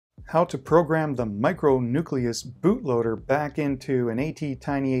how to program the Micronucleus Bootloader back into an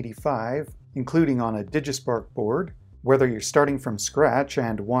ATTiny85, including on a Digispark board. Whether you're starting from scratch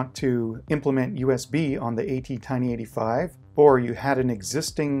and want to implement USB on the ATTiny85, or you had an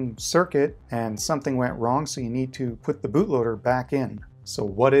existing circuit and something went wrong so you need to put the bootloader back in. So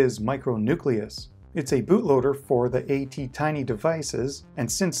what is Micronucleus? It's a bootloader for the ATTiny devices,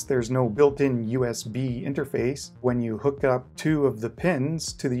 and since there's no built-in USB interface, when you hook up two of the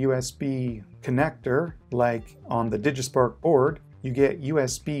pins to the USB connector, like on the Digispark board, you get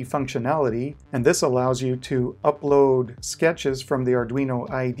USB functionality, and this allows you to upload sketches from the Arduino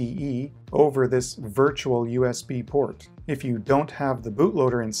IDE over this virtual USB port. If you don't have the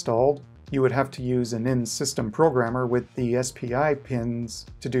bootloader installed, you would have to use an in-system programmer with the SPI pins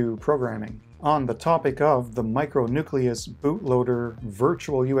to do programming. On the topic of the Micronucleus Bootloader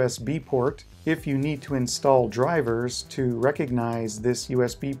virtual USB port, if you need to install drivers to recognize this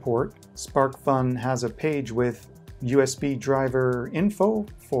USB port, SparkFun has a page with USB driver info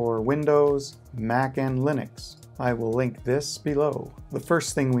for Windows, Mac, and Linux. I will link this below. The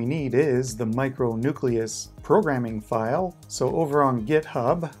first thing we need is the Micronucleus programming file. So over on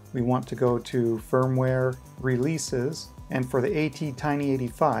GitHub, we want to go to firmware releases, and for the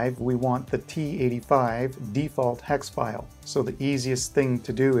ATTiny85, we want the T85 default hex file. So the easiest thing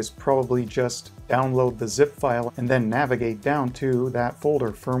to do is probably just download the zip file and then navigate down to that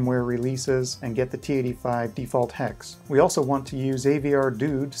folder, firmware releases, and get the T85 default hex. We also want to use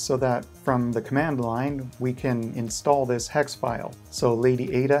avrdude so that from the command line we can install this hex file. So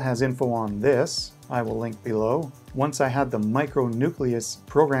Lady Ada has info on this. I will link below. Once I had the Micronucleus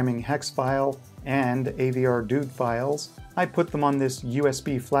programming hex file and avrdude files, I put them on this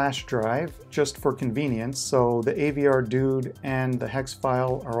USB flash drive just for convenience, so the avrdude and the hex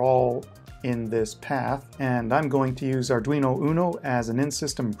file are all in this path, and I'm going to use Arduino Uno as an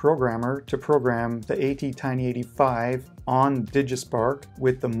in-system programmer to program the ATTiny85 on Digispark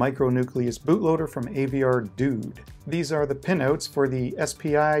with the Micronucleus bootloader from avrdude. These are the pinouts for the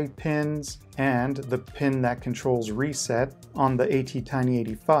SPI pins and the pin that controls reset on the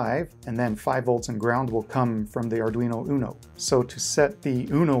ATTiny85, and then 5 volts and ground will come from the Arduino Uno. So to set the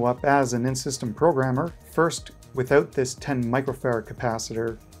Uno up as an in-system programmer, first, without this 10 microfarad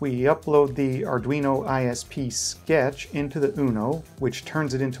capacitor, we upload the Arduino ISP sketch into the Uno, which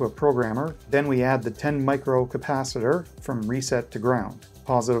turns it into a programmer. Then we add the 10 micro capacitor from reset to ground.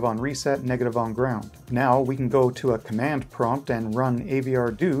 Positive on reset, negative on ground. Now we can go to a command prompt and run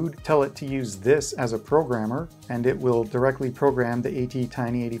avrdude, tell it to use this as a programmer, and it will directly program the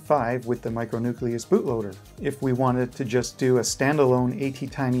ATTiny85 with the Micronucleus bootloader. If we wanted to just do a standalone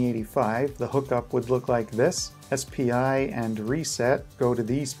ATTiny85, the hookup would look like this. SPI and reset go to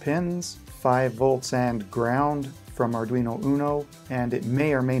these pins, 5 volts and ground from Arduino Uno, and it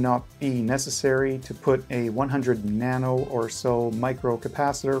may or may not be necessary to put a 100 nano or so micro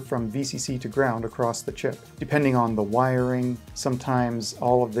capacitor from VCC to ground across the chip. Depending on the wiring, sometimes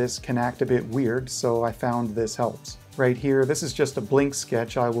all of this can act a bit weird, so I found this helps. Right here, this is just a blink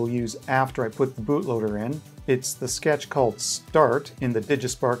sketch I will use after I put the bootloader in. It's the sketch called Start in the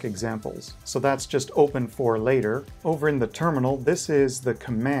Digispark examples, so that's just open for later. Over in the terminal, this is the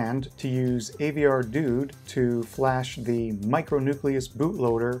command to use avrdude to flash the Micronucleus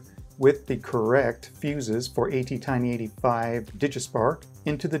bootloader with the correct fuses for ATTiny85 Digispark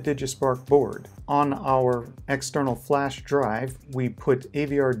into the Digispark board. On our external flash drive, we put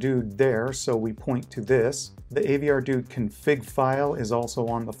avrdude there, so we point to this. The avrdude config file is also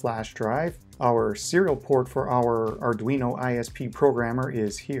on the flash drive. Our serial port for our Arduino ISP programmer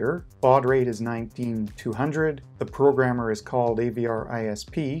is here. Baud rate is 19200. The programmer is called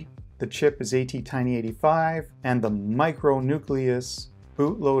avrisp. The chip is ATTiny85, and the Micronucleus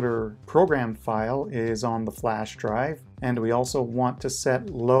bootloader program file is on the flash drive. And we also want to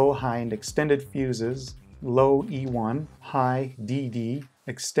set low, high, and extended fuses, low E1, high DD,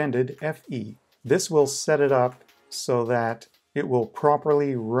 extended FE. This will set it up so that it will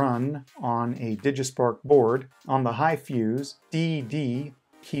properly run on a Digispark board. On the high fuse, DD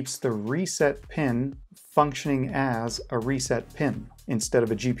keeps the reset pin functioning as a reset pin instead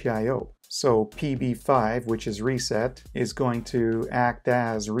of a GPIO. So PB5, which is reset, is going to act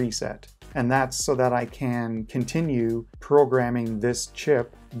as reset. And that's so that I can continue programming this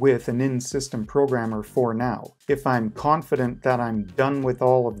chip with an in-system programmer for now. If I'm confident that I'm done with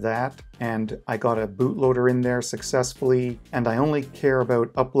all of that and I got a bootloader in there successfully and I only care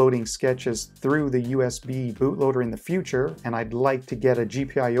about uploading sketches through the USB bootloader in the future and I'd like to get a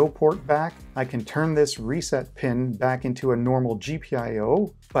GPIO port back, I can turn this reset pin back into a normal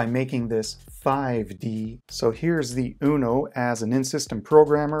GPIO by making this 5D. So here's the Uno as an in-system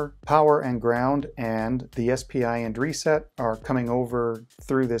programmer. Power and ground and the SPI and reset are coming over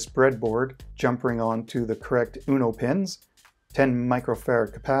through this breadboard, jumping onto the correct Uno pins. 10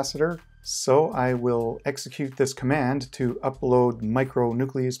 microfarad capacitor. So I will execute this command to upload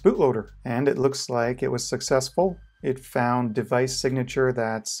Micronucleus Bootloader. And it looks like it was successful. It found device signature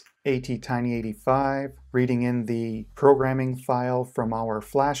that's ATTiny85, reading in the programming file from our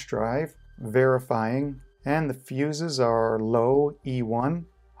flash drive, verifying, and the fuses are low E1,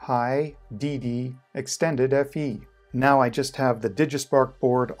 high DD, extended FE. Now I just have the Digispark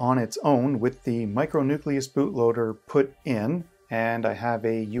board on its own with the Micronucleus Bootloader put in, and I have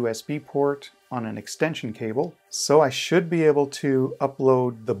a USB port on an extension cable. So I should be able to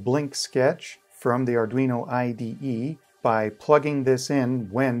upload the Blink sketch from the Arduino IDE by plugging this in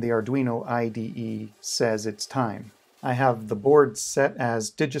when the Arduino IDE says it's time. I have the board set as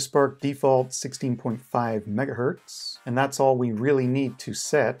Digispark default 16.5 MHz, and that's all we really need to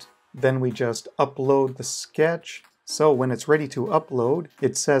set. Then we just upload the sketch. So when it's ready to upload,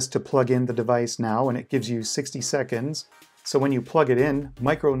 it says to plug in the device now, and it gives you 60 seconds. So when you plug it in,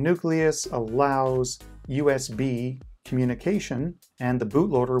 Micronucleus allows USB communication, and the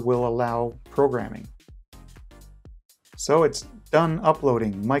bootloader will allow programming. So it's done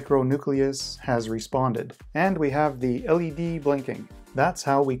uploading. Micronucleus has responded. And we have the LED blinking. That's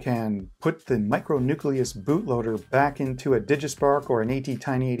how we can put the Micronucleus bootloader back into a Digispark or an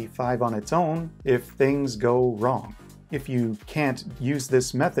ATTiny85 on its own if things go wrong. If you can't use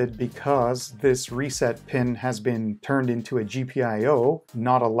this method because this reset pin has been turned into a GPIO,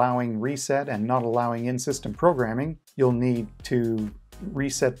 not allowing reset and not allowing in-system programming, you'll need to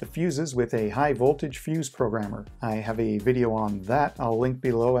reset the fuses with a high voltage fuse programmer. I have a video on that I'll link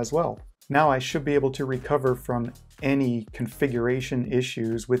below as well. Now I should be able to recover from any configuration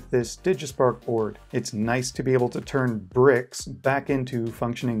issues with this Digispark board. It's nice to be able to turn bricks back into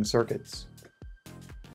functioning circuits.